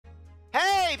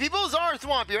Hey people,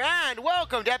 CzarThwomp here, and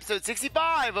welcome to episode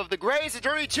 65 of the Grey's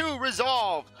Attorney 2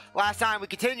 Resolved. Last time we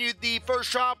continued the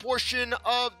first trial portion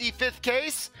of the 5th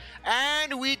case,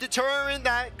 and we determined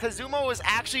that Kazuma was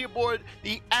actually aboard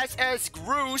the SS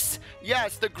Groose.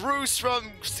 Yes, the Groose from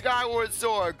Skyward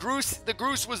Sword. The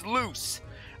Groose was loose.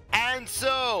 And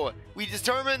so, we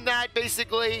determined that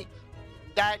basically,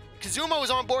 that Kazuma was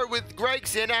on board with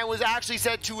Gregson and was actually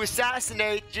set to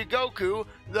assassinate Jigoku,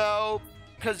 though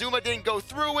Kazuma didn't go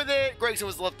through with it. Gregson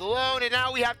was left alone, and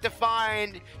now we have to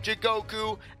find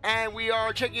Jigoku, and we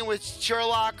are checking with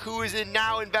Sherlock, who is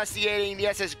now investigating the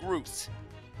SS Groose.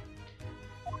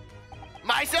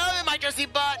 Myself and my trusty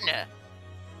partner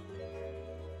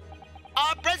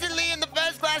are presently in the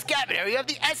first-class cabin area of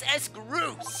the SS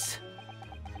Groose.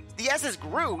 The SS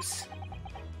Groose?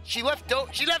 She left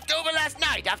over last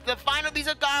night after the final piece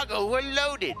of cargo were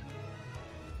loaded.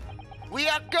 We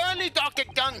are currently docked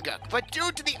at Dunkirk, but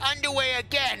due to the underway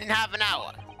again in half an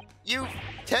hour. You've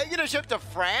taken a ship to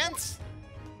France?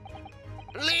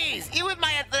 Please, even with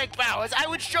my athletic powers, I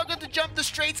would struggle to jump the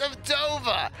Straits of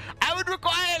Dover. I would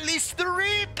require at least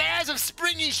 3 pairs of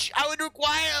springy I would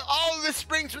require all the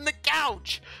springs from the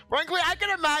couch. Frankly, I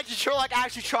can imagine Sherlock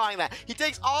actually trying that. He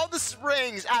takes all the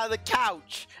springs out of the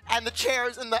couch and the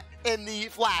chairs in the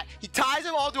flat. He ties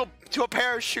them all to a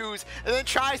pair of shoes and then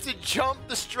tries to jump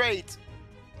the Straits.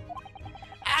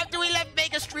 After we left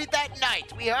Baker Street that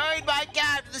night, we hurried by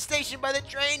cab to the station by the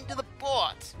train to the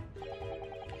port,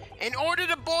 in order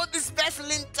to board this vessel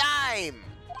in time.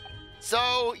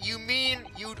 So, you mean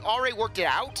you'd already worked it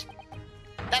out?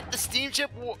 That the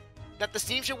steamship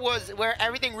was where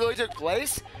everything really took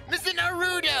place? Mr.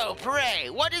 Naruto, pray,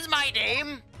 what is my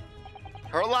name?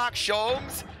 Sherlock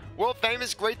Holmes,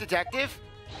 world-famous great detective?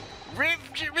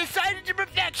 Recited to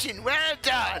perfection, well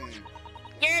done.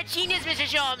 You're a genius,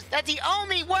 Mr. Holmes. That's the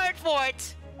only word for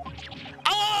it.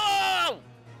 Oh!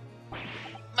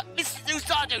 Mrs.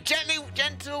 Usato,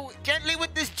 gently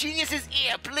with this genius's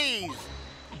ear, please.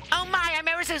 Oh my, I'm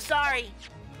ever so sorry.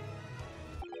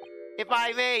 If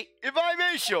I may,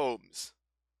 Holmes.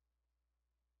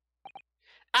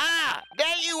 Ah,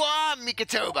 there you are,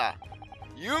 Mikitoba.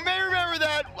 You may remember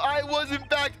that I was in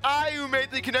fact who made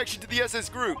the connection to the SS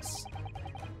Groose.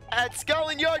 At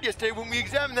Scotland Yard yesterday when we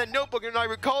examined that notebook and I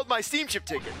recalled my steamship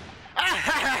ticket.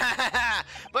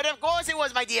 But of course it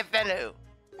was, my dear fellow.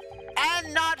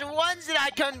 And not once did I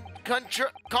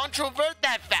controvert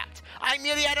that fact. I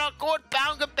merely had our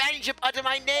court-bound companionship under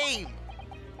my name.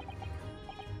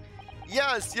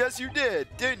 Yes, you did,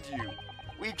 didn't you?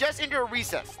 We've just entered a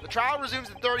recess. The trial resumes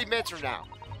in 30 minutes from now.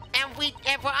 And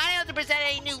if we're unable to present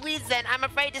any new leads then, I'm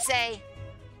afraid to say,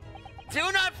 do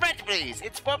not fret, please.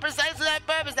 It's for precisely that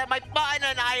purpose that my partner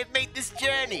and I have made this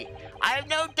journey. I have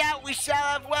no doubt we shall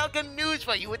have welcome news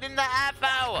for you within the half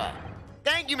hour.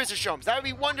 Thank you, Mr. Shumps. That would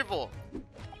be wonderful.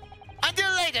 Until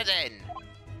later, then.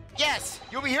 Yes,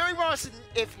 you'll be hearing from us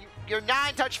if you're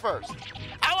not in touch first.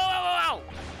 Ow!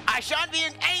 I shan't be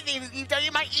in anything if you tell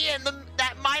you my ear in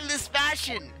that mindless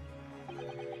fashion.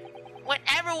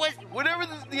 Whatever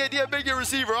the idea of making a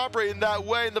receiver operate in that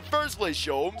way in the first place,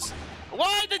 Sholmes.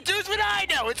 Why the deuce would I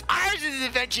know? It's Iris'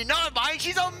 invention, not mine.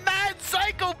 She's a mad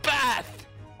psychopath.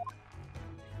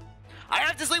 I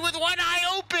have to sleep with one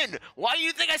eye open. Why do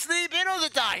you think I sleep in all the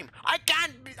time? I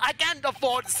can't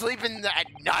afford to sleep in at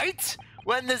night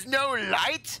when there's no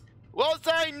light. Whilst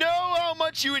I know how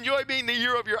much you enjoy being the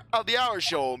hero of the hour,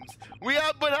 Sholmes, we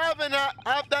have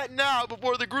that now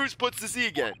before the Groose puts to sea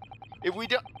again. If we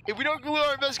don't conclude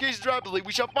our investigations rapidly,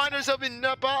 we shall find ourselves in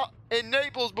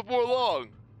Naples before long.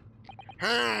 There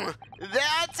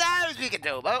are times,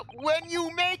 Mikitoba, when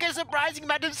you make a surprising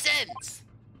amount of sense.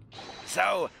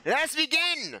 So, let's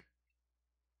begin.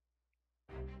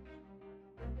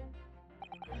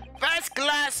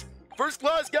 First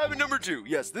class cabin number 2.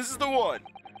 Yes, this is the one.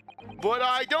 But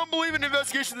I don't believe an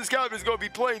investigation of this cabin is going to be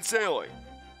plain sailing.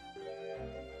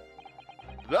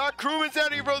 That crewman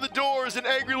standing in front of the door is an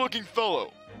angry-looking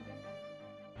fellow.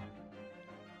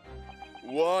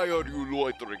 Why are you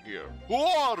loitering here? Who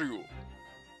are you?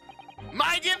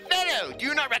 My dear fellow, do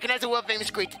you not recognize a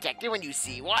world-famous great detective when you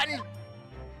see one?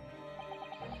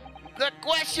 The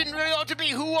question really ought to be,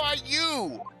 who are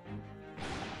you?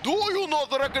 Do you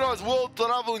not recognize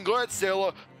world-traveling great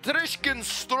sailor Trishkin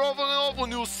Strovanov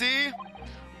when you see?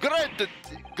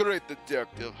 Great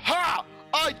detective. Ha!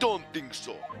 I don't think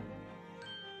so.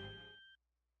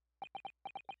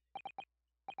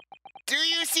 Do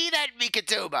you see that,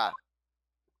 Mikitoba?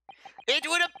 It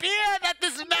would appear that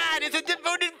this man is a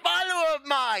devoted follower of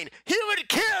mine. He would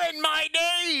kill in my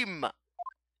name.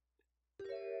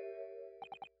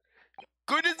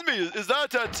 Goodness me, is that a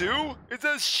tattoo? It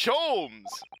says Sholmes.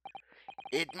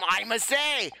 I must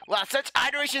say, while such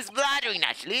adoration is flattering,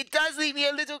 naturally, it does leave me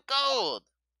a little cold.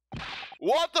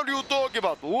 What are you talking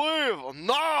about? Leave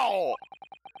now!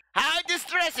 How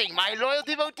distressing! My loyal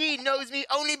devotee knows me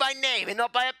only by name and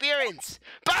not by appearance.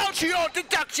 Bow to your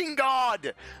deduction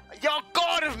god! Your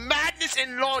god of madness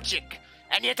and logic!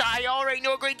 And yet I already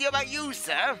know a great deal about you,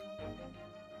 sir.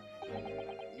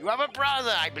 You have a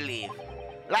brother, I believe.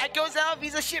 Like yourself,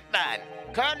 he's a shipman.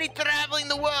 Currently traveling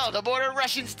the world aboard a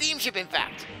Russian steamship, in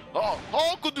fact. Oh,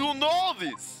 how could you know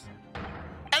this?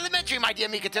 Elementary, my dear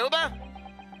Mikatoba.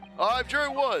 I'm sure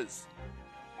it was.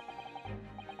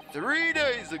 3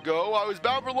 days ago, I was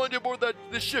bound for London aboard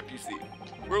the ship, you see.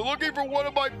 We're looking for one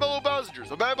of my fellow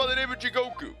passengers, a man by the name of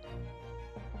Jigoku.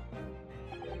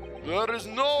 There is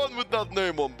no one with that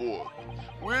name on board.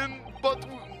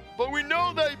 But we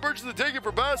know that he purchased the ticket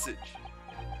for passage.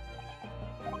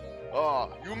 Ah,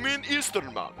 you mean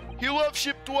Easternman. He left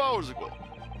ship 2 hours ago.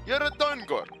 Here at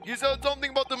Dunkirk. He said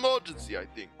something about emergency, I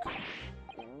think.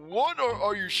 What?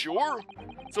 Are you sure?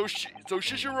 So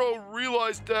Shishiro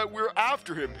realized that we're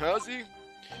after him, has he?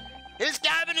 His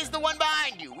cabin is the one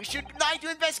behind you. We should like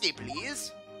to investigate,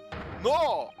 please.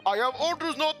 No, I have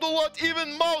orders not to let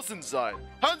even mouse inside.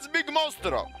 Hands big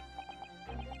monster up.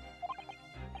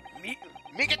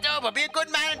 Mikatoba, be a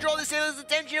good man and draw the sailor's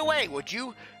attention away, would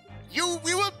you?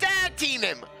 We will tag team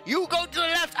him. You go to the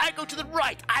left, I go to the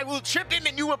right. I will trip him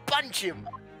and you will punch him.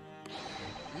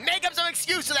 Make up some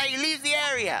excuse so that he leaves the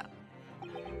area.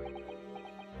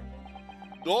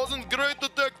 Doesn't great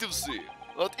detective see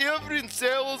that every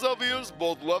sailors have ears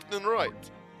both left and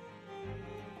right?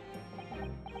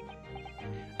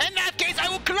 In that case, I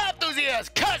will clap those ears.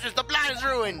 Curses, the plan is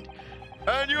ruined.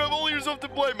 And you have only yourself to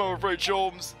blame, I'm afraid,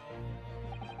 Sholmes.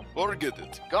 Forget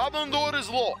it. Cabin door is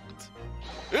locked.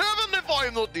 Even if I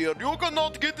am not here, you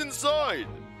cannot get inside.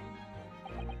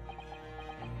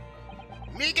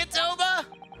 Mikatoba,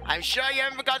 I'm sure you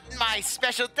haven't forgotten my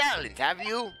special talent, have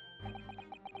you?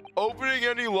 Opening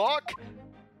any lock?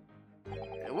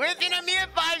 Within a mere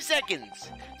 5 seconds.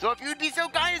 So if you'd be so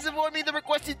kind as to afford me the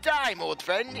requested time, old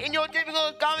friend, in your typical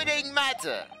accommodating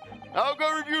matter. How can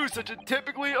I refuse such a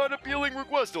typically unappealing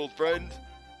request, old friend?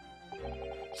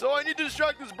 So I need to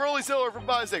distract this burly sailor for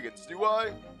 5 seconds, do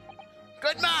I?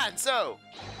 Good man, so.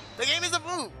 The game is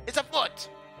afoot. It's afoot.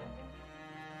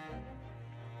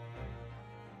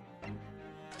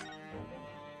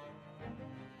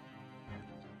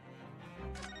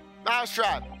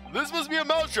 Mousetrap. This must be a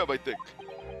mousetrap, I think.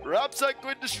 Perhaps I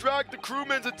could distract the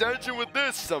crewman's attention with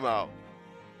this somehow.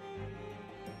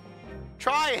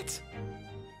 Try it.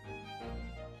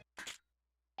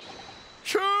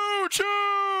 Choo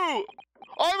choo!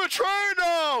 I'm a train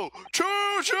now!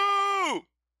 Choo choo!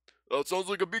 That sounds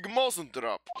like a big mouse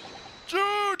trap.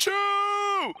 Choo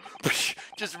choo!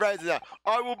 Just write it out.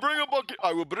 I will bring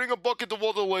a bucket of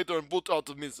water later and put out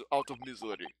of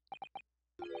misery.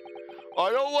 I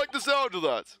don't like the sound of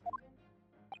that.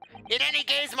 In any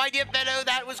case, my dear fellow,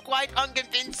 that was quite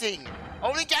unconvincing.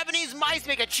 Only Japanese mice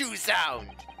make a choo sound.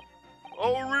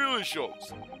 Oh, really,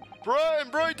 Sholmes?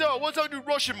 Pray tell, what sound do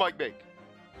Russian mice make?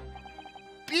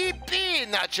 Beep beep,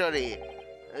 naturally.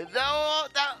 Though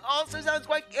that also sounds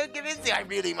quite convincing, I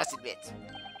really must admit.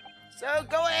 So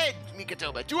go ahead,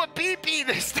 Mikatoba, do a beep beep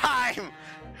this time.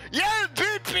 Yeah,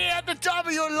 beep beep at the top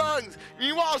of your lungs.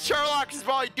 Meanwhile, Sherlock is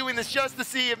probably doing this just to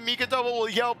see if Mikatoba will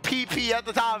yell pee pee at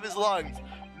the top of his lungs.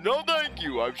 No, thank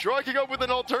you. I'm sure I can come up with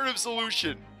an alternative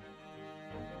solution.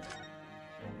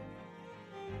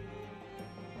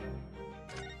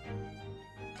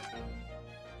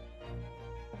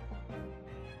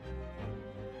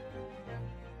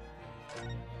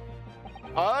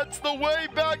 That's the way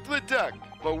back to the deck,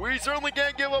 but we certainly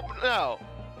can't give up now.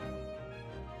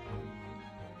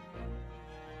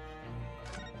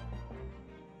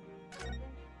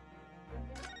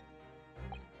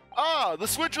 Ah, the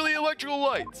switch for the electrical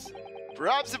lights.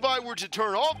 Perhaps if I were to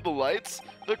turn off the lights,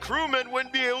 the crewmen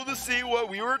wouldn't be able to see what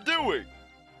we were doing.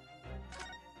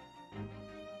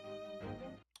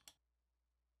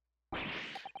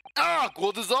 Ah,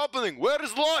 what is happening? Where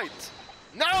is light?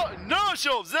 No,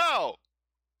 Sholmes, now!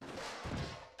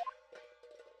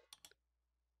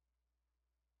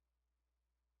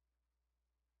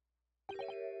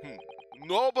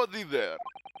 Nobody there.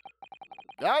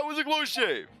 That was a close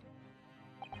shave.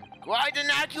 Quite a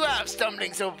knack you have,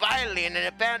 stumbling so violently in an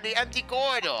apparently empty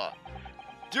corridor.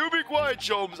 Do be quiet,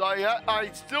 Sholmes.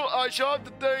 I shall have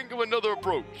to think of another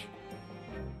approach.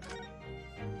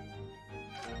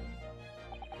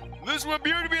 This would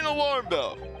appear to be an alarm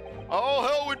bell. All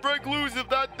hell would break loose if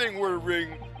that thing were to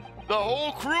ring. The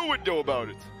whole crew would know about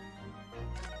it.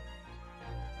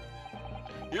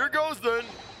 Here goes then.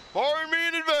 Pardon me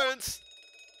in advance.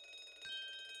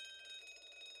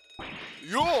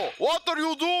 Yo, what are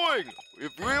you doing?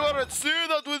 If we were at sea,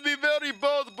 that would be very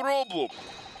bad problem.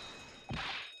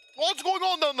 What's going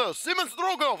on down there? Siemens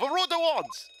Strogonoff, I wrote the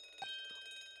once.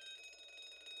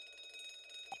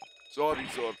 Sorry,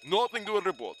 sir. Nothing to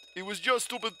report. It was just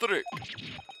stupid trick.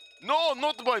 No,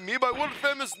 not by me, by world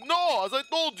famous No, as I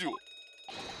told you.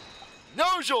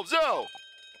 No, Shelves, no.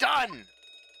 Done!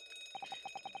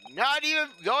 Not even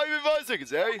 5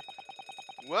 seconds, eh?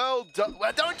 Well,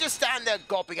 don't just stand there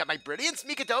gulping at my brilliance.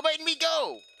 Machi Tobaye, and we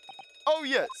go! Oh,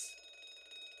 yes.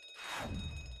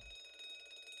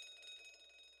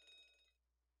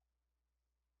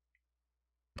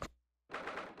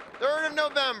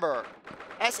 November,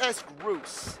 SS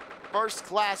Groose, first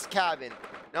class cabin,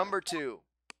 number 2.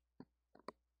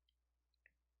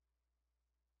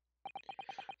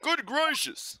 Good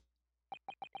gracious.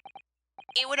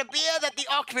 It would appear that the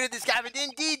occupant of this cabin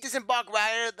indeed disembarked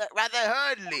rather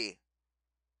hurriedly.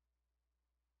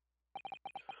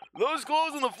 Those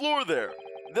clothes on the floor there.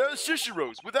 They're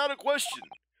Shishiro's, without a question.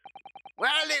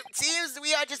 Well, it seems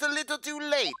we are just a little too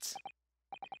late.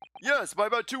 Yes, by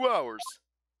about 2 hours.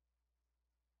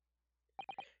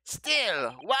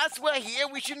 Still, whilst we're here,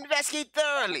 we should investigate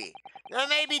thoroughly. There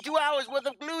may be 2 hours worth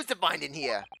of clues to find in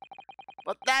here.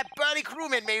 But that burly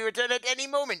crewman may return at any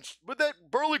moment.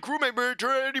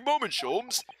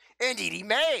 Sholmes. Indeed he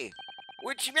may.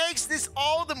 Which makes this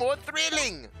all the more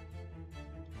thrilling.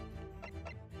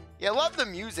 You love the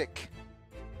music.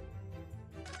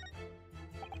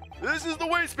 This is the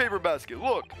waste paper basket,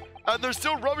 look. And there's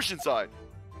still rubbish inside.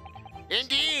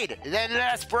 Indeed. Then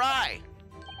let's pry.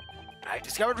 I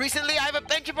discovered recently I have a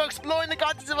penchant for exploring the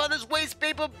contents of others' waste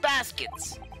paper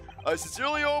baskets. I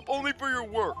sincerely hope only for your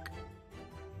work.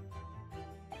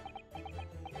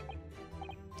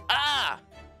 Ah!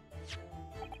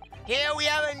 Here we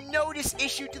have a notice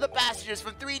issued to the passengers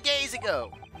from 3 days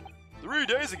ago. 3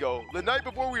 days ago? The night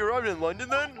before we arrived in London,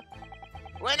 then?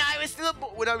 When I was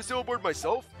still aboard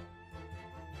myself?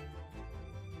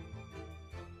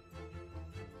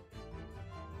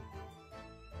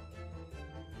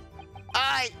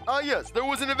 Yes, there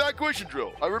was an evacuation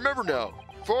drill. I remember now.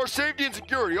 For our safety and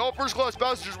security, all first-class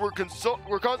passengers were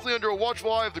constantly under a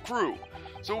watchful eye of the crew.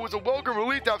 So it was a welcome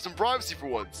relief to have some privacy for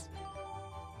once.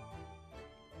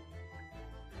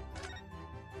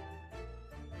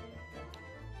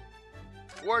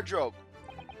 Wardrobe.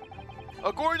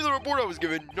 According to the report I was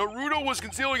given, Naruto was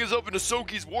concealing himself in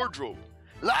Asoki's wardrobe.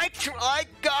 Like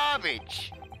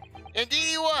garbage. Indeed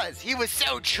he was. He was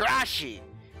so trashy.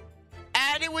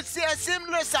 And it was a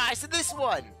similar size to this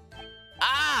one.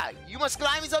 Ah, you must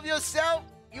climb inside yourself?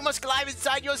 You must climb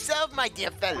inside yourself, my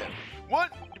dear fellow.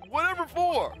 What? Whatever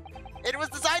for? It was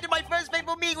designed in my first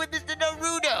painful meeting with Mr.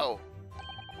 Naruto.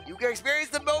 You can experience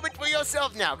the moment for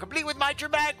yourself now, complete with my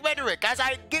dramatic rhetoric as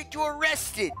I get you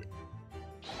arrested.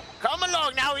 Come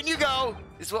along now, in you go.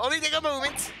 This will only take a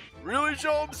moment. Really,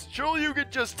 Sholmes? Surely you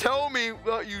could just tell me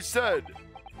what you said.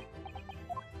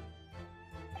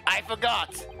 I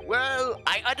forgot. Well,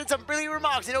 I uttered some brilliant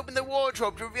remarks and opened the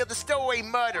wardrobe to reveal the stowaway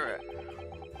murderer.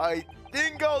 I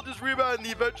think I'll just read about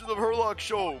the adventures of Sherlock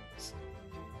Sholmes.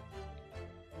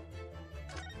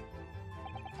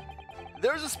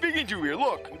 There's a speaking tube here,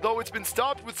 look, though it's been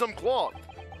stopped with some cloth.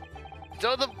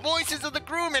 So the voices of the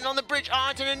crewmen on the bridge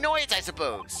aren't an annoyance, I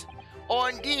suppose. Or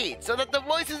indeed, so that the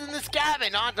voices in this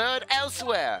cabin aren't heard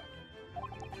elsewhere.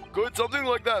 Could something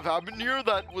like that have happened here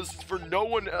that was for no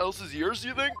one else's ears, do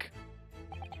you think?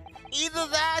 Either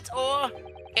that, or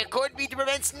it could be to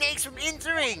prevent snakes from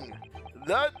entering.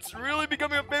 That's really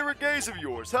becoming a favorite case of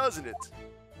yours, hasn't it?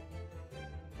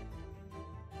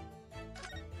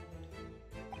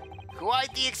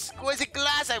 Quite the exquisite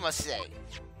glass, I must say.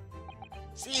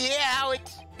 See here how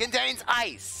it contains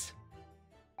ice.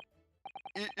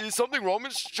 Is something wrong,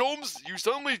 Miss Sholmes? You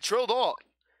suddenly trailed off.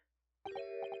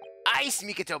 Ice,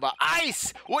 Machi Tobaye,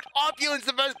 ice! What opulence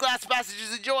the first-class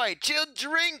passengers enjoy! Chilled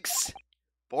drinks!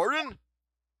 Pardon?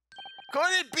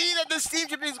 Could it be that the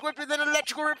steamship is equipped with an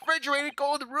electrical refrigerated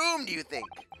cold room, do you think?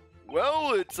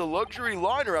 Well, it's a luxury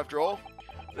liner after all.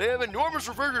 They have enormous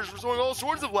refrigerators for storing all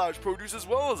sorts of lavish produce as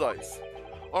well as ice.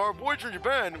 On our voyage from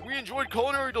Japan, we enjoyed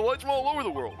culinary delights from all over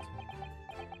the world.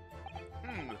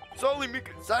 Suddenly,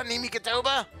 Machi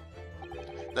Tobaye?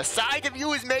 The sight of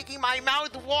you is making my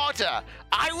mouth water.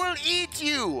 I will eat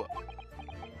you.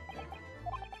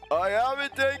 I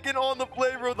haven't taken on the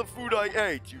flavor of the food I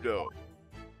ate, you know.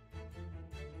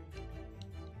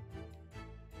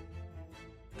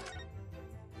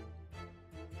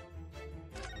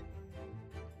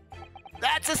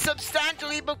 That's a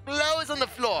substantial heap of clothes on the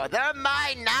floor. They're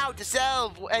mine now to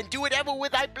sell and do whatever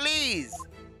with I please.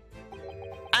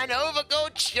 An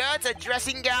overcoat, shirts, a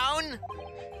dressing gown,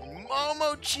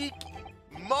 Momohiki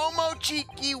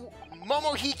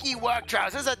work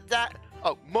trousers,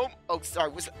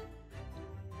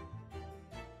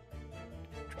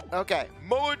 okay.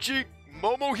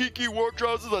 Momohiki work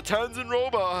trousers, a Tanzan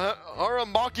robe, a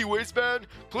haramaki waistband,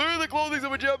 clearly the clothing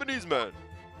of a Japanese man.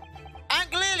 And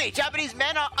clearly, Japanese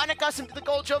men are unaccustomed to the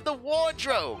culture of the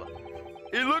wardrobe.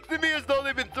 It looked to me as though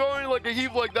they've been throwing like a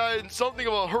heap like that in something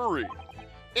of a hurry.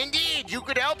 Indeed, you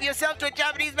could help yourself to a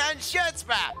Japanese man's shirt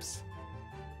straps.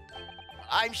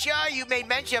 I'm sure you may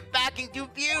mention backing to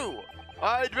view.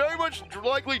 I'd very much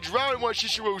likely drown in one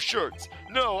Shishiro's shirts.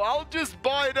 No, I'll just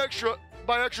buy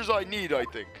extras I need, I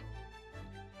think.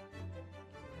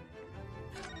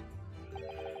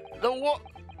 The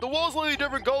wall's slightly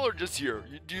different color just here.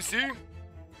 Do you see?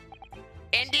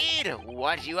 Indeed,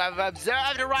 what you have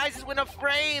observed arises when a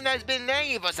frame that's been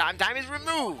hanging for some time is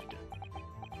removed.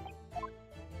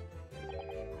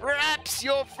 Perhaps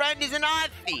your friend is an art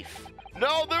thief.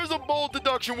 Now there's a bold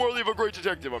deduction worthy of a great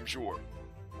detective, I'm sure.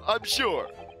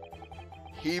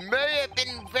 He may have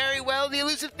been very well the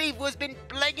elusive thief who has been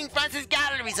plaguing France's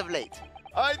galleries of late.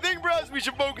 I think perhaps we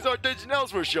should focus our attention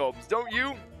elsewhere, Shelves, don't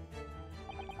you?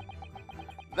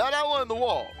 That outline on the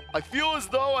wall. I feel as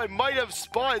though I might have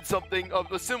spied something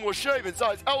of a similar shape and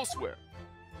size elsewhere.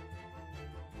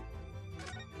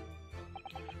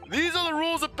 These are the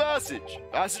rules of passage.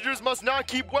 Passengers must not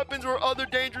keep weapons or other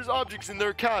dangerous objects in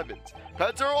their cabins.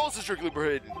 Pets are also strictly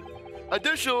prohibited.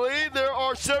 Additionally, there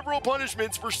are several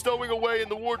punishments for stowing away in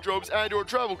the wardrobes and/or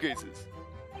travel cases.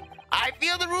 I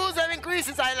feel the rules have increased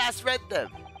since I last read them.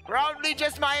 Probably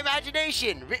just my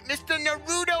imagination. Mr.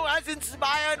 Naruto has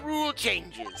inspired rule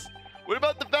changes. What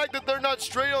about the fact that they're not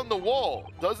straight on the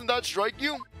wall? Doesn't that strike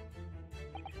you?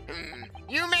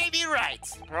 You may be right.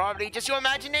 Probably just your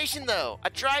imagination, though. A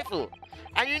trifle.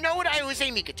 And you know what I always say,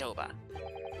 Mikatoba?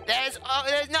 There's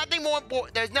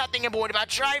nothing important about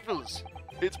trifles.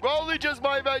 It's probably just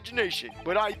my imagination,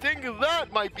 but I think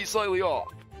that might be slightly off.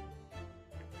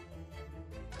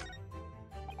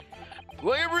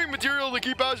 Laboring material to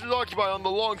keep passengers occupied on the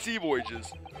long sea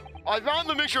voyages. I found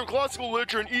the mixture of classical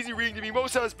literature and easy reading to be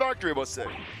most satisfactory, I must say.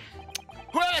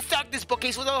 Whoever stocked this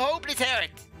bookcase was a hopeless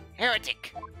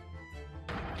heretic.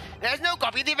 There's no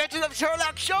copy of the Adventures of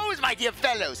Sherlock shows, my dear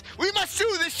fellows. We must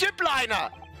sue this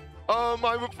shipliner. I'm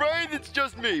afraid it's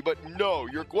just me, but no,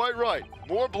 you're quite right.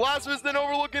 More blasphemous than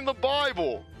overlooking the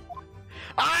Bible.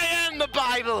 I am the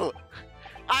Bible.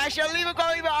 I shall leave a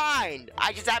copy behind.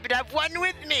 I just happen to have one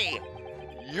with me.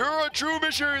 You're a true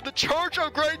missionary of the Church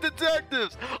of Great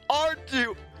Detectives, aren't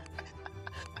you?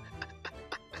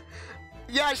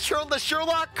 Yeah, sure, the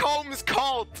Sherlock Holmes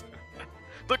cult.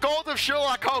 The cult of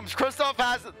Sherlock Holmes. Kristoph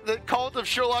has the cult of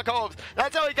Sherlock Holmes.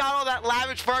 That's how he got all that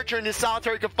lavish furniture in his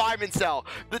solitary confinement cell.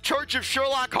 The Church of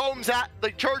Sherlock Holmes,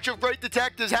 the Church of Great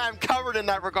Detectives had him covered in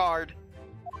that regard.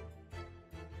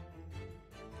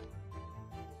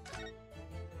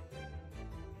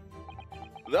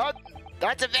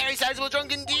 That's a very sizable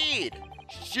trunk indeed.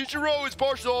 Shichiro is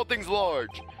partial to all things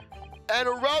large. And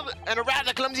a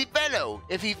rather clumsy fellow,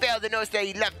 if he failed to notice that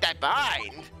he left that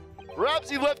behind. Perhaps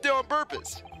he left it on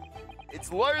purpose.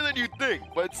 It's lighter than you'd think,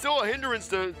 but it's still a hindrance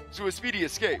to a speedy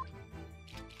escape.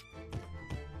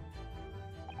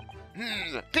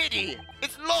 Pity.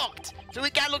 It's locked, so we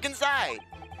can't look inside.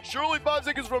 Surely 5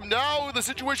 seconds from now, the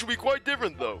situation will be quite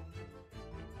different, though.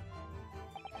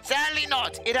 Sadly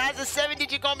not. It has a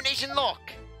 7-digit combination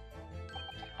lock.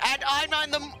 And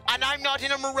I'm not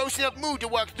in a morose enough mood to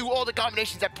work through all the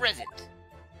combinations at present.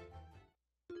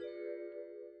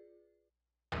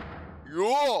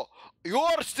 You're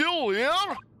still here?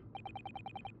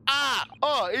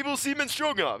 Able Seaman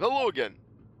Stroganoff. Hello again.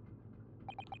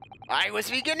 I was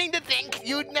beginning to think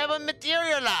you'd never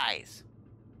materialize.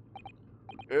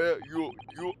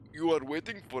 You are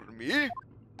waiting for me?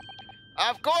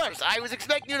 Of course, I was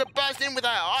expecting you to burst in with a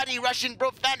hearty Russian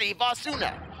profanity far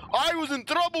sooner. I was in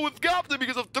trouble with Captain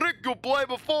because of trick you played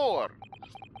before.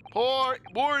 Poor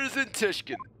innocent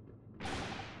Tishkin.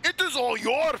 It is all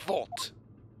your fault.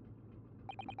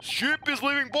 Ship is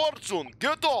leaving port soon.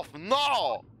 Get off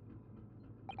now.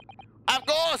 Of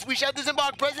course, we shall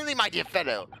disembark presently, my dear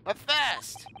fellow. But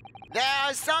first,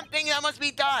 there is something that must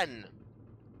be done.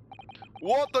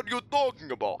 What are you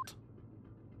talking about?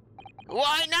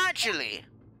 Why, naturally.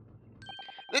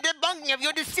 The debunking of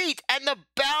your deceit and the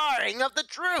baring of the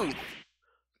truth.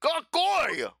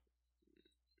 Какой?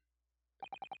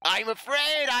 I'm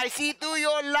afraid I see through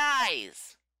your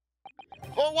lies.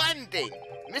 For one thing,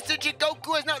 Mr.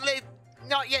 Jigoku has not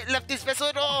not yet left this vessel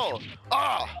at all.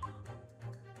 Oh!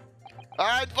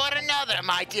 And for another,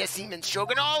 my dear Seaman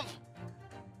Stroganoff.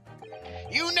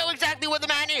 You know exactly what the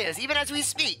man is, even as we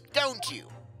speak, don't you?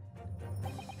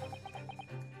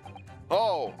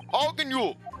 Oh, how can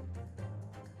you?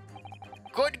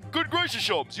 Good gracious,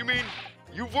 Shums. You mean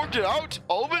you've worked it out,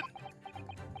 all of it?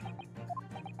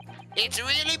 It's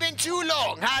really been too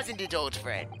long, hasn't it, old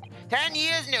friend? 10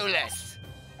 years, no less.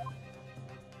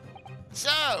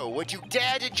 So, would you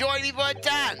dare to join me for a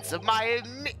dance of my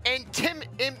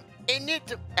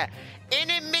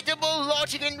inimitable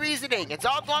logic and reasoning? And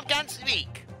CzarThwomp can't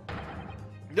speak.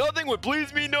 Nothing would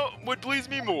please me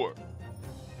more.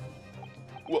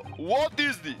 What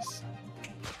is this?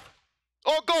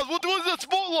 Oh God, what was that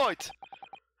spotlight?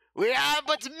 We have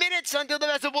but minutes until the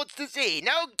vessel puts to sea.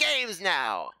 No games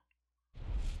now.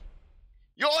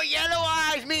 Your yellow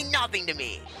eyes mean nothing to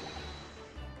me.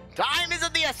 Time is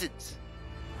of the essence.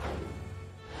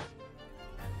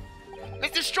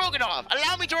 Mr. Stroganoff,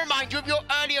 allow me to remind you of your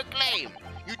earlier claim.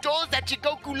 You told us that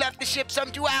Jigoku left the ship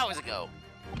some 2 hours ago.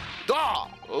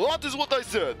 That is what I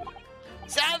said.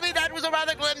 Sadly, that was a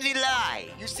rather clumsy lie.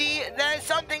 You see, there's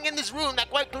something in this room that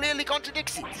quite clearly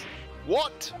contradicts it.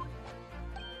 What?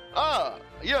 Ah,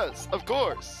 yes, of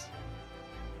course.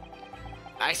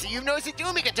 I see you've noticed it too,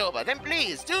 Mikatoba. Then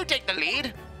please, do take the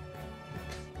lead.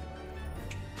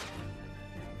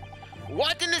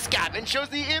 What in this cabin shows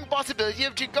the impossibility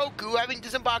of Jigoku having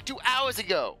disembarked 2 hours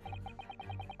ago?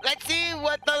 Let's see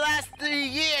what the last 3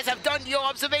 years have done to your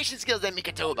observation skills then,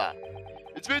 Mikatoba.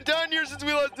 It's been 10 years since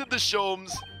we last did the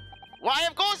Shums. Why,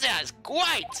 of course it has.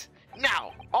 Quite.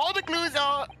 Now, all the clues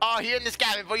are here in this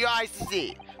cabin for your eyes to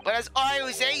see. But as I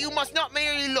always say, you must not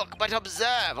merely look, but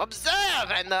observe.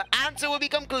 Observe, and the answer will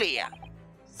become clear.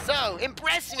 So,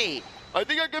 impress me. I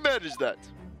think I can manage that.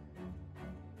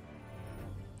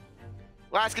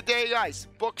 Last good day, guys.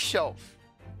 Bookshelf.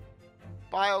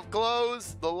 Pile of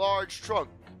clothes, the large trunk.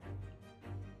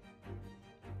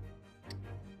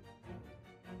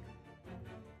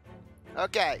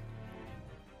 Okay.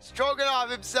 Stroganoff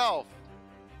himself.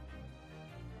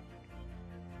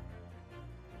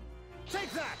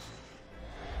 Take that!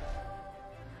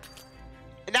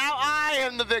 Now I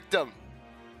am the victim.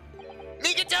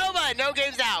 Mikatoba, no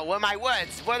games now. Were my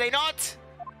words, were they not?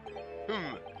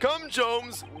 Come,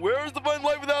 Jones. Where's the fun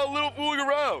life without a little fooling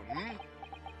around?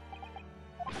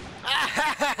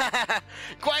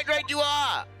 Quite right you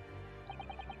are.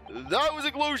 That was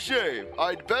a close shave.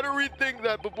 I'd better rethink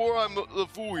that before I'm the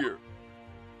fool here.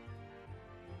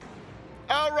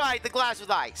 All right, the glass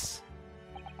with ice.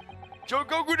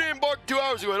 Jigoku didn't embark 2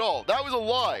 hours ago at all. That was a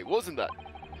lie, wasn't that?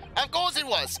 Of course it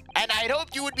was, and I'd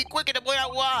hoped you would be quicker to point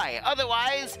out why.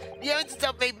 Otherwise, the evidence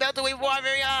itself may melt away before our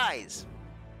very eyes.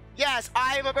 Yes,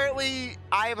 I am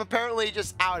apparently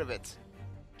just out of it.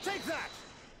 Take that!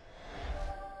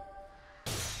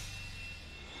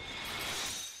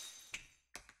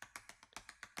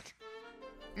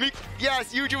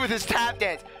 Yes, Yujin with his tap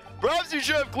dance. Perhaps you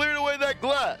should have cleared away that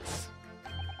glass.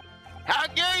 How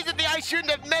curious that the ice shouldn't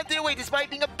have melted away despite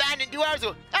being abandoned 2 hours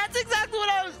ago. That's exactly what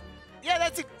I was... Yeah,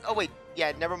 that's... Oh, wait.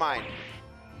 Yeah, never mind.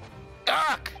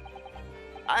 Ugh!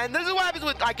 And this is what happens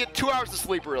when I get 2 hours of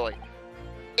sleep, really.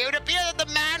 It would appear that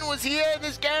the man was here in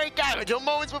this scary cabin until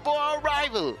moments before our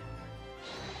arrival.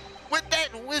 With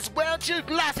this well-chilled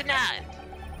glass in hand.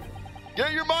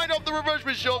 Get your mind off the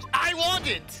refreshment shelves. I want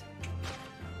it!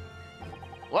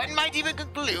 One might even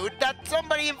conclude that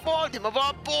somebody informed him of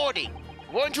our boarding.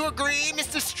 Won't you agree,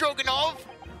 Mr. Stroganoff?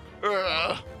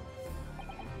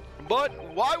 But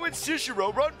why would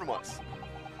Shishiro run from us?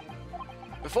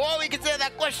 Before we consider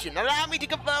that question, allow me to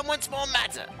confirm one small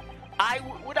matter.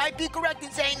 Would I be correct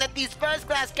in saying that these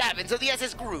first-class cabins of the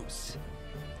SS Groose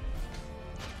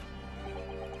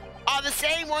are the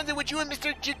same ones in which you and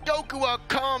Mr. Jigoku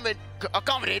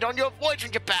accommodate on your voyage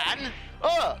from Japan?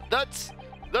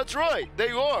 That's right,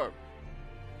 they are.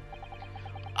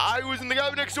 I was in the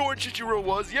cabin next door and Shishiro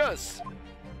was, yes.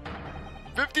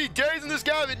 50 days in this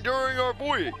cabin during our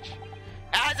voyage.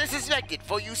 As I suspected,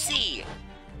 for you see,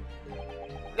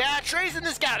 there are traces in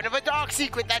this cabin of a dark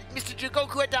secret that Mr.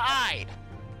 Jigoku had to hide.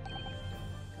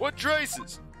 What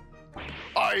traces?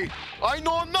 I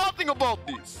know nothing about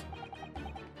this.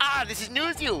 Ah, this is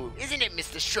news to you, isn't it,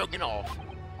 Mr. Stroganoff?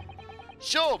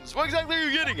 Shums, what exactly are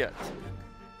you getting at?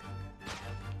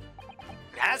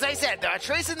 As I said, there are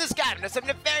traces in this cabin of some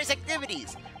nefarious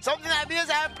activities. Something that appears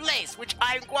out of place, which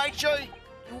I'm quite sure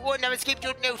you wouldn't have escaped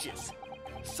your notice.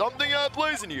 Something out of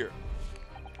place in here.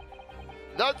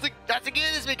 That's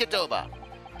again this Mikatoba.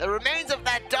 The remains of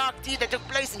that dark deed that took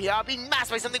place in here are being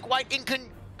masked by something quite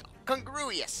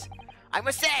incongruous. I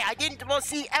must say, I didn't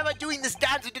foresee ever doing this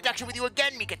dance of deduction with you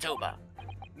again, Machi Tobaye.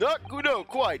 No,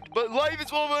 quite, but life is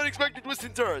full of unexpected twists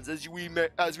and turns, as we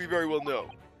very well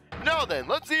know. Now then,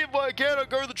 let's see if I can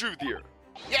uncover the truth here.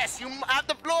 Yes, you have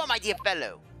the floor, my dear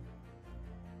fellow.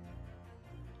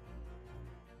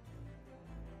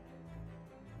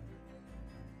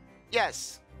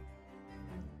 Yes.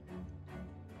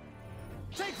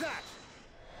 Take that!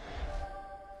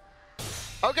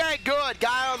 Okay, good.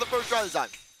 Got it on the first try this time.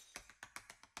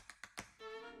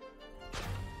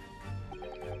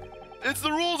 It's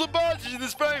the rules of bondage in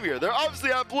this frame here. They're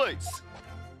obviously out of place.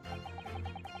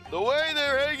 The way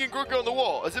they're hanging crooked on the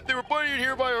wall, as if they were putting it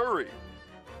here by a hurry.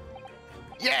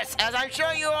 Yes, as I'm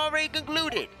sure you already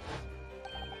concluded.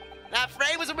 That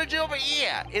frame was originally over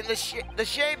here, in the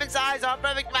shape and size are a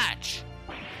perfect match.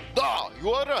 Ah,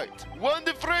 you are right. When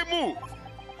the frame moved.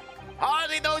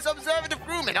 Hardly those observative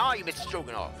crewmen, are you, Mr.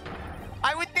 Stroganoff?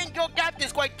 I would think your captain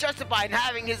is quite justified in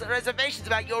having his reservations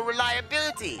about your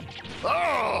reliability.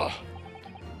 Oh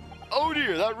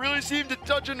dear, that really seemed to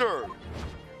touch a nerve.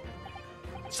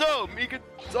 So, Machi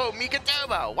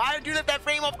Tobaye, why did you lift that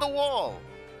frame off the wall?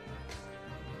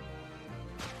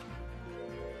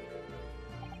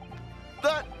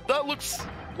 That looks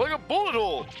like a bullet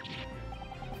hole.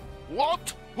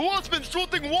 What? Who has been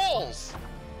shooting walls?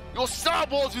 Your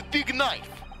stab walls with big knife.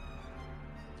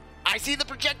 I see the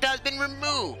projectile has been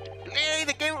removed. Clearly,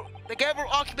 the careful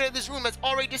occupant of this room has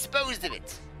already disposed of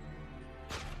it.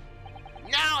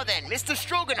 Now then, Mr.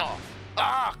 Stroganoff.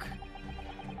 Ugh.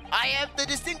 I have the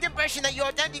distinct impression that you're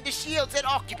attempting to shield said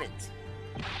occupant.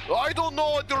 I don't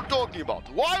know what you're talking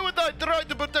about. Why would I try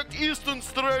to protect Eastern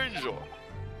stranger?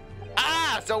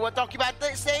 Ah, so we're talking about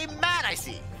the same man, I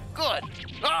see. Good.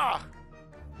 Ugh.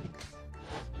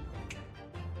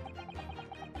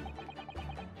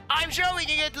 I'm sure we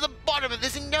can get to the bottom of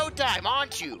this in no time,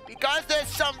 aren't you? Because there's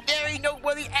some very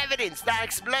noteworthy evidence that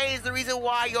explains the reason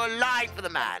why you're lying for the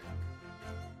man.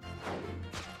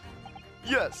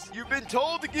 Yes, you've been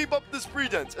told to keep up this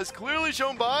pretense, as clearly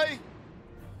shown by...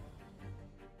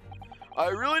 I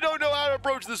really don't know how to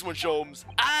approach this one, Sholmes.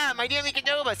 Ah, my dear Machi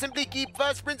Tobaye, simply keep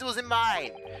first principles in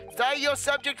mind. Study your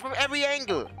subject from every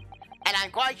angle. And I'm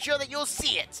quite sure that you'll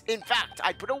see it. In fact,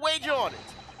 I'd put a wager on it.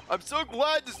 I'm so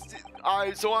glad to see...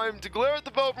 So I'm to glare at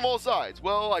the foe from all sides.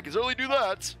 Well, I can certainly do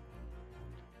that.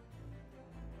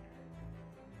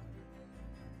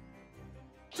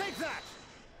 Take that!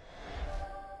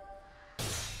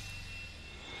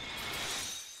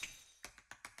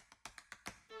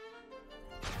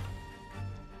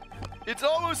 It's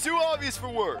almost too obvious for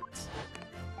words.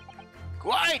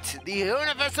 Quite! The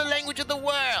universal language of the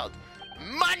world!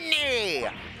 Money!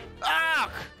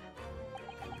 Ugh!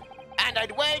 And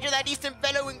I'd wager that Eastern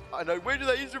fellow in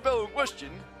question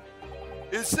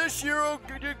is Seshiro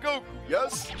Jigoku,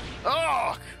 yes?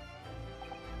 Ugh!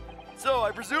 So,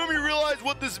 I presume you realize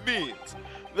what this means.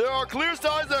 There are clear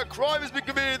signs that a crime has been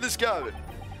committed in this cabin.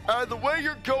 And the way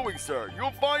you're going, sir,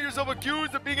 you'll find yourself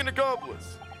accused of being an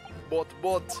accomplice. But...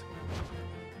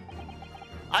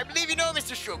 I believe you know,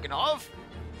 Mr. Stroganoff.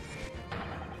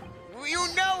 You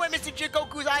know where Mr.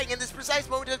 Jigoku's eyeing in this precise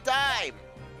moment of time.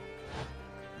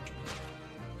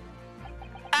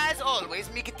 As always,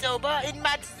 Machi Tobaye, in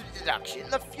matters of deduction,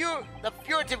 the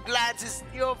furtive glance is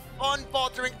your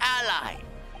unfaltering ally.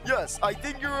 Yes, I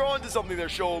think you're onto something there,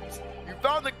 Sholmes. You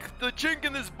found the chink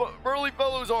in this burly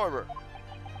fellow's armor.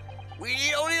 We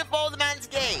need only to follow the man's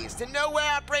gaze to know where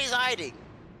our prey is hiding.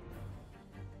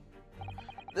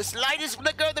 The slightest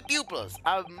flicker of the pupils,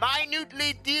 a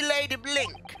minutely delayed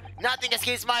blink. Nothing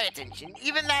escapes my attention,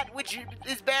 even that which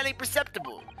is barely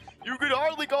perceptible. You could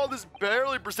hardly call this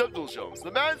barely perceptible, Sholmes.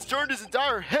 The man's turned his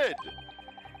entire head.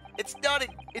 It's not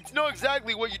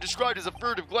exactly what you described as a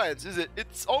furtive glance, is it?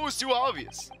 It's almost too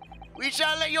obvious. We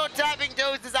shall let your tapping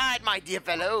toes decide, my dear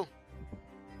fellow.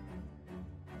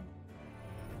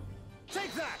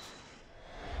 Take that!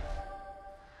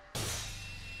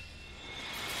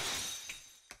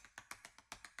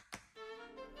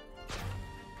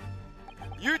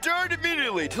 You turned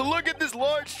immediately to look at this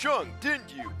large chunk,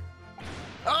 didn't you?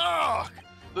 Ugh!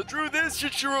 The truth is,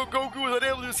 Jigoku was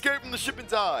unable to escape from the ship in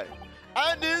time,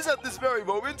 and is, at this very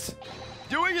moment,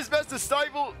 doing his best to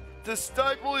stifle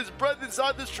his breath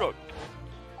inside this trunk.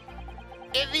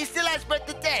 If he still has breath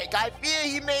to take, I fear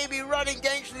he may be running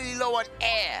dangerously low on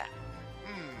air.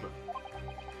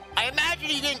 I imagine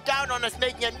he didn't count on us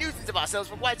making a nuisance of ourselves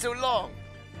for quite so long.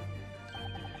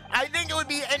 I think it would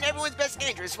be in everyone's best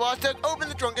interest for us to open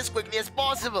the trunk as quickly as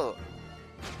possible.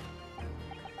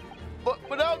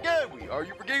 But how can we? Are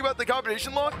you forgetting about the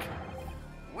combination lock?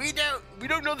 We don't... We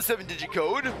don't know the 7-digit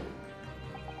code.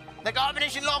 The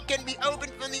combination lock can be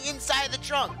opened from the inside of the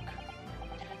trunk.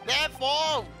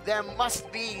 Therefore, there must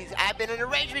have been an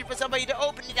arrangement for somebody to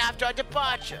open it after our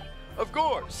departure. Of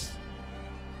course.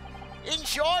 In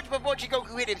short, before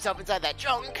Jigoku hid himself inside that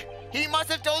trunk, he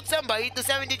must have told somebody the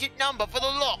 7-digit number for the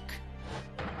lock.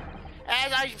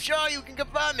 As I'm sure you can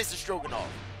confirm, Mr. Stroganoff.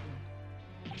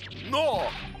 No,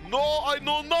 I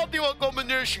know nothing about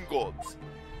combination codes.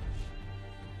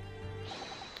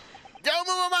 Don't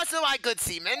move a muscle, my good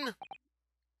seaman.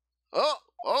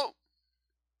 Oh.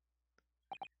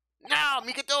 Now,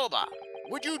 Mikatoba,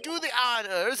 would you do the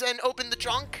honors and open the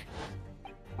trunk?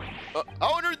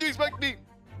 How on earth do you expect me?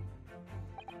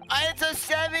 It's a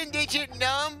 7-digit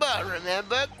number,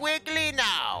 remember? Quickly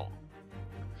now.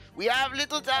 We have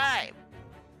little time.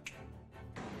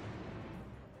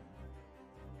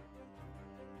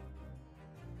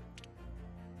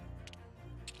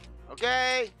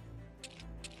 Okay.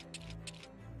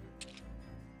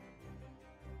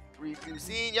 3-2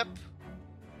 scene, yep.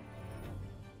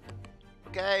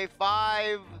 Okay,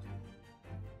 5.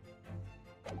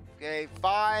 Okay,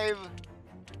 5.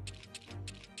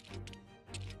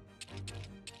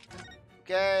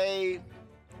 Okay.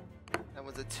 That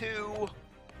was a 2.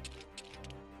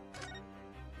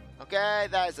 Okay,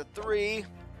 that is a 3.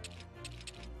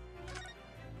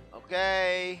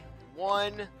 Okay,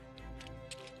 1,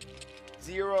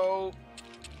 0,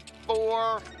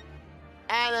 4,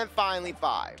 and then finally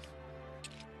 5.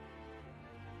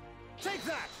 Take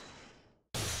that!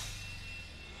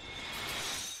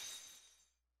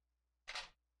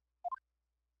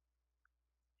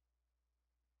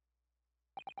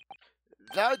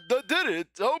 That did it.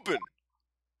 Open.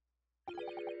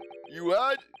 You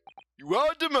had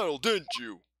the medal, didn't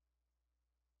you?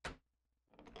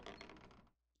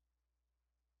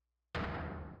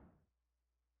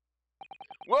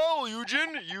 Well,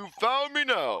 Yujin, you found me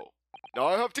now. Now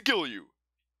I have to kill you.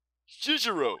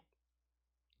 Shishiro.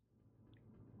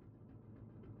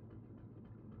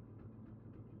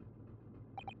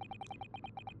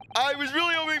 I was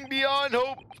really hoping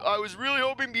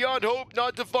beyond hope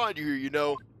not to find you here, you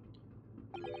know.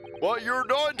 But you're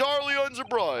not entirely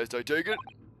unsurprised, I take it.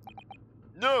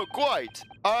 No, quite.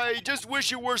 I just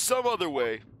wish it were some other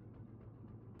way.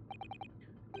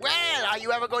 Well, are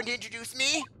you ever going to introduce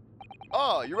me?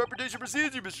 Ah, your reputation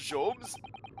precedes you, Mr. Sholmes.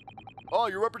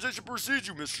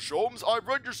 I've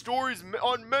read your stories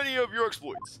on many of your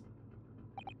exploits.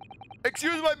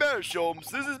 Excuse my manners, Sholmes.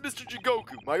 This is Mr.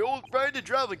 Jigoku, my old friend and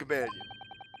traveling companion.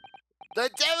 The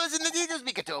devil's in the details,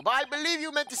 Mikatoba. I believe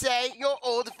you meant to say your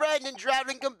old friend and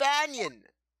traveling companion.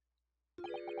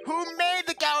 Who made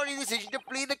the cowardly decision to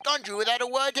flee the country without a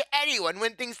word to anyone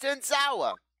when things turned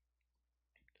sour?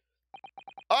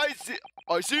 I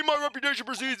see my reputation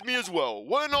precedes me as well.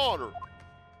 What an honor.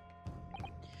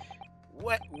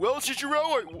 Well,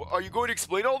 Shishiro, are you going to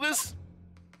explain all this?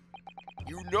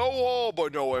 You know all by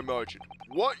now, I imagine.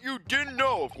 What you didn't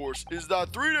know, of course, is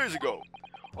that 3 days ago,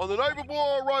 on the night before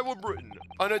our arrival in Britain,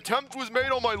 an attempt was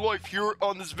made on my life here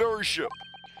on this very ship.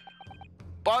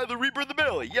 By the Reaper of the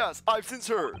Bailey, yes, I've since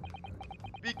heard.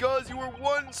 Because you were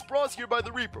once prosecuted by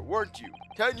the Reaper, weren't you?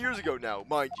 10 years ago now,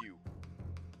 mind you.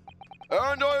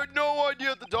 And I had no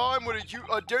idea at the time what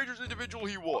a dangerous individual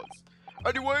he was.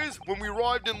 Anyways, when we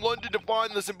arrived in London to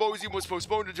find the symposium was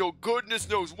postponed until goodness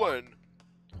knows when,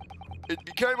 it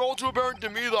became all too apparent to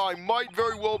me that I might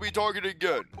very well be targeted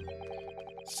again.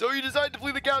 So you decided to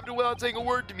flee the capital without saying a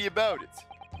word to me about it.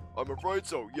 I'm afraid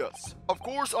so, yes. Of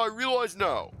course, I realize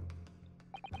now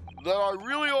that I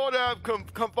really ought to have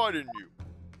confided in you.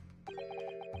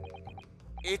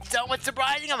 It's somewhat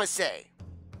surprising, I must say.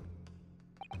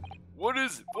 What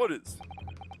is it?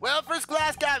 Well,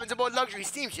 first-class cabins aboard luxury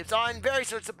steamships are in very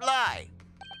short supply.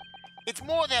 It's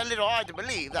more than a little hard to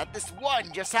believe that this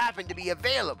one just happened to be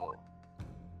available.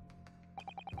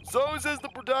 So says the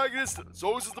protagonist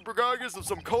of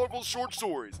some colorful short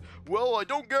stories. Well, I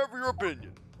don't care for your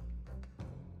opinion.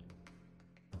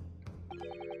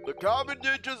 The cabin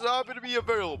did just happen to be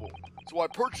available, so I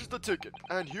purchased the ticket,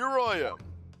 and here I am.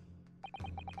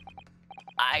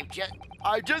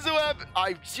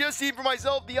 I've just seen for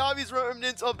myself the obvious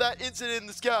remnants of that incident in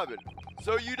this cabin.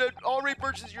 So you'd had already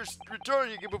purchased your return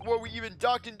ticket before we even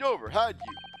docked in Dover, had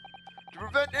you? To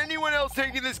prevent anyone else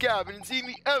taking this cabin and seeing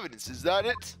the evidence, is that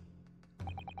it?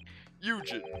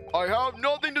 Yujin, I have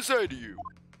nothing to say to you.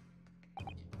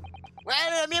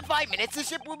 Well, in a mere 5 minutes, the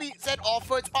ship will be set off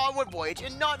for its onward voyage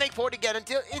and not make port again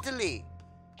until Italy.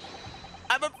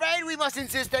 I'm afraid we must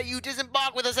insist that you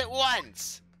disembark with us at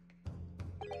once.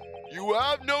 You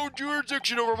have no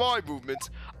jurisdiction over my movements.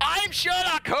 I'm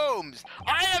Sherlock Holmes.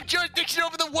 I have jurisdiction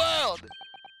over the world.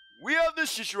 We have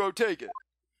this, Shishiro, take it.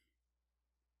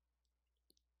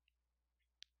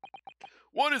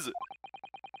 What is it?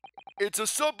 It's a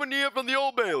souvenir from the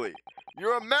Old Bailey.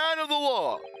 You're a man of the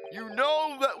law. You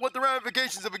know that what the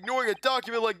ramifications of ignoring a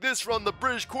document like this from the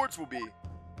British courts will be.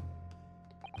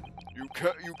 You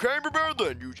came prepared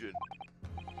then, Yujin.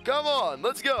 Come on,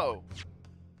 let's go.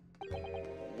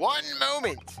 One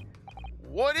moment.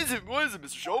 What is it, Mr.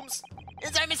 Sholmes?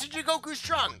 Inside Mr. Jigoku's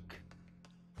trunk,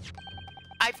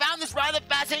 I found this rather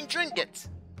fascinating trinket.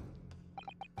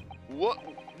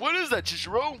 What is that,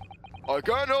 Chishiro? I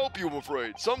can't help you, I'm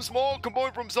afraid. Some small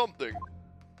component from something.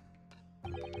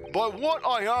 But what,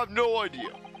 I have no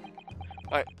idea.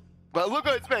 But look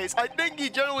at his face, I think he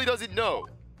generally doesn't know.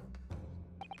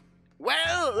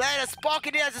 Well, let us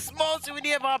pocket it as a small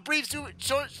souvenir of our brief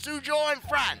sojourn in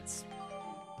France.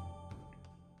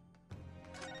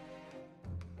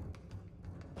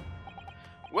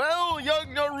 Well, young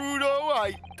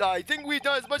Naruto, I think we've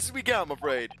done as much as we can, I'm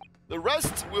afraid. The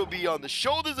rest will be on the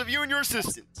shoulders of you and your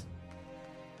assistant.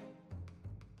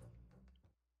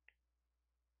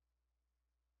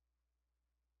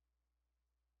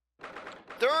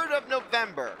 Third of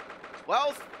November,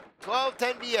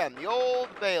 12:10 p.m., the Old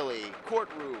Bailey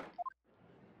courtroom.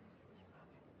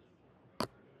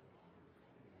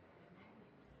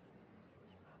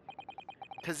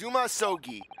 Kazuma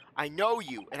Sogi, I know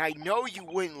you, and I know you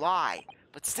wouldn't lie.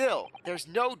 But still, there's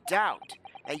no doubt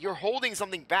that you're holding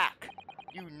something back.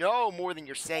 You know more than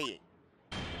you're saying.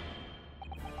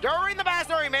 During the past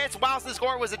 30 minutes, whilst this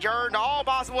court was adjourned, all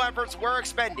possible efforts were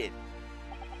expended.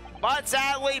 But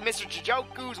sadly, Mr.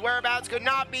 Jigoku's whereabouts could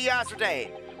not be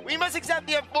ascertained. We must accept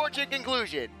the unfortunate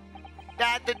conclusion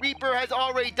that the Reaper has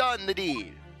already done the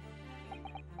deed.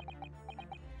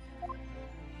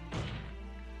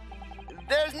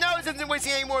 There's no sense in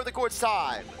wasting any more of the court's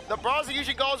time. The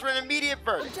prosecution calls for an immediate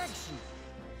verdict. Objection.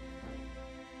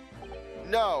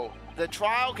 No, the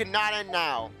trial cannot end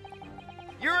now.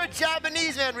 You're a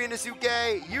Japanese man,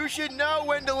 Rinosuke. You should know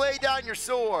when to lay down your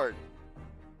sword.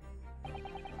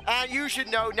 And you should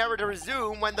know never to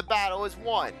resume when the battle is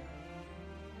won.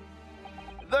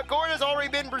 The court has already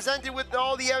been presented with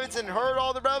all the evidence and heard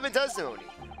all the relevant testimony.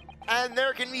 And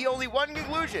there can be only one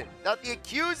conclusion, that the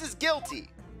accused is guilty.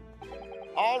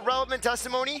 All relevant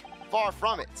testimony? Far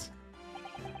from it.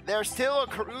 There's still a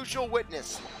crucial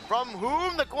witness, from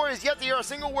whom the court has yet to hear a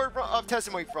single word of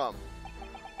testimony from.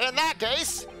 In that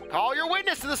case, call your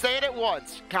witness to the stand at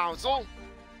once, counsel.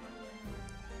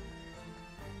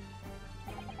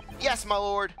 Yes, my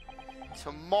lord.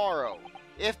 Tomorrow,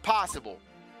 if possible.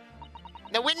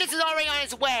 The witness is already on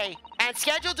his way, and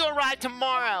scheduled to arrive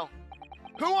tomorrow.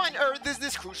 Who on earth is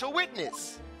this crucial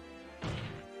witness?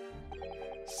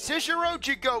 Shishiro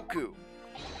Jigoku,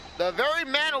 the very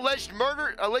man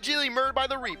allegedly murdered by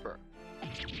the Reaper.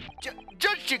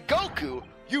 Judge Jigoku?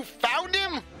 You found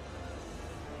him?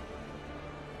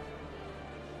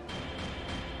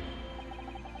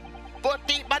 But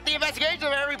the investigation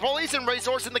of every police and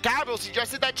resource in the capital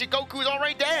suggested that Jigoku is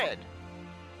already dead.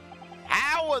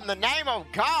 How in the name of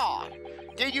God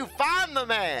did you find the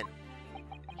man?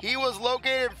 He was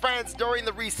located in France during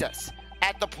the recess,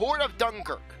 at the port of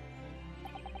Dunkirk.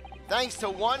 Thanks to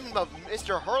one of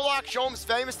Mr. Sherlock Sholmes'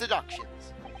 famous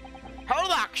deductions.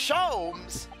 Sherlock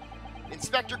Sholmes?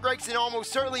 Inspector Gregson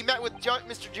almost certainly met with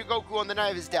Mr. Jigoku on the night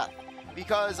of his death,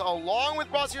 because along with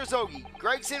Prosecutor Sogi,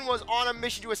 Gregson was on a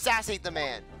mission to assassinate the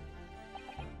man.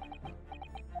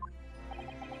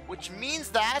 Which means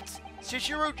that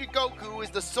Shishiro Jigoku is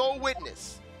the sole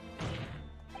witness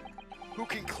who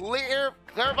can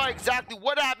clarify exactly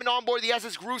what happened on board the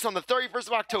SS Groose on the 31st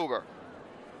of October.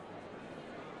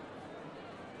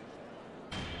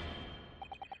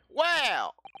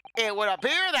 Well, it would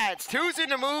appear that it's too soon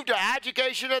to move to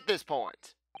adjudication at this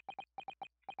point.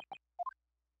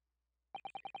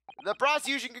 The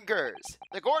prosecution concurs.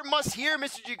 The court must hear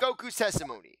Mr. Jigoku's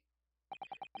testimony.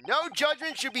 No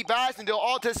judgment should be passed until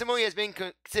all testimony has been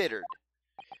considered.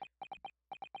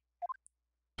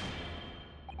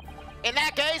 In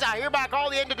that case, I hereby call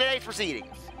the end of today's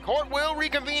proceedings. Court will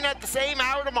reconvene at the same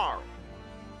hour tomorrow.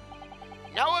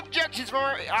 No objections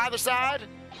from either side?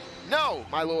 No,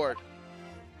 my lord.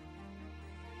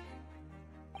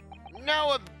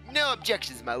 No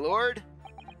objections, my lord.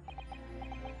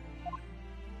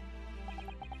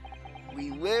 We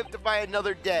live to fight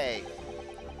another day,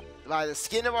 by the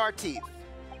skin of our teeth.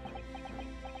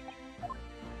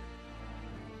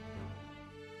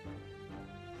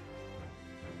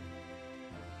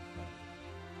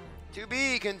 To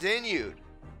be continued.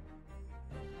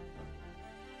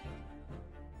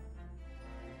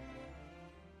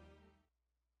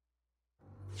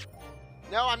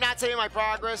 No, I'm not saving my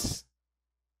progress.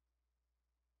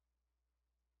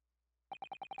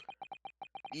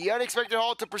 The unexpected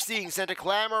halt to proceedings sent a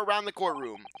clamor around the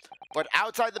courtroom. But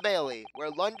outside the Bailey, where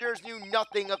Londoners knew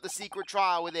nothing of the secret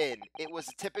trial within, it was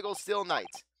a typical still night.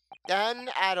 Then,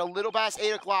 at a little past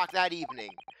 8 o'clock that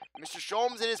evening, Mr.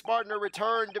 Sholmes and his partner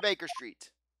returned to Baker Street.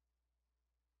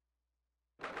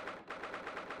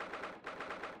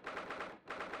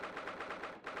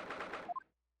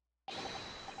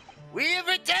 We have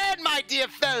returned, my dear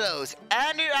fellows,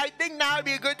 and I think now would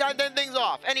be a good time to end things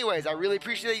off. Anyways, I really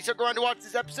appreciate that you stuck around to watch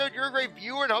this episode. You're a great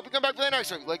viewer, and I hope you come back for the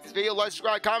next one. If you like this video, like,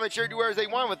 subscribe, comment, share, do whatever you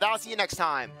want. With that, I'll see you next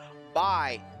time.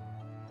 Bye.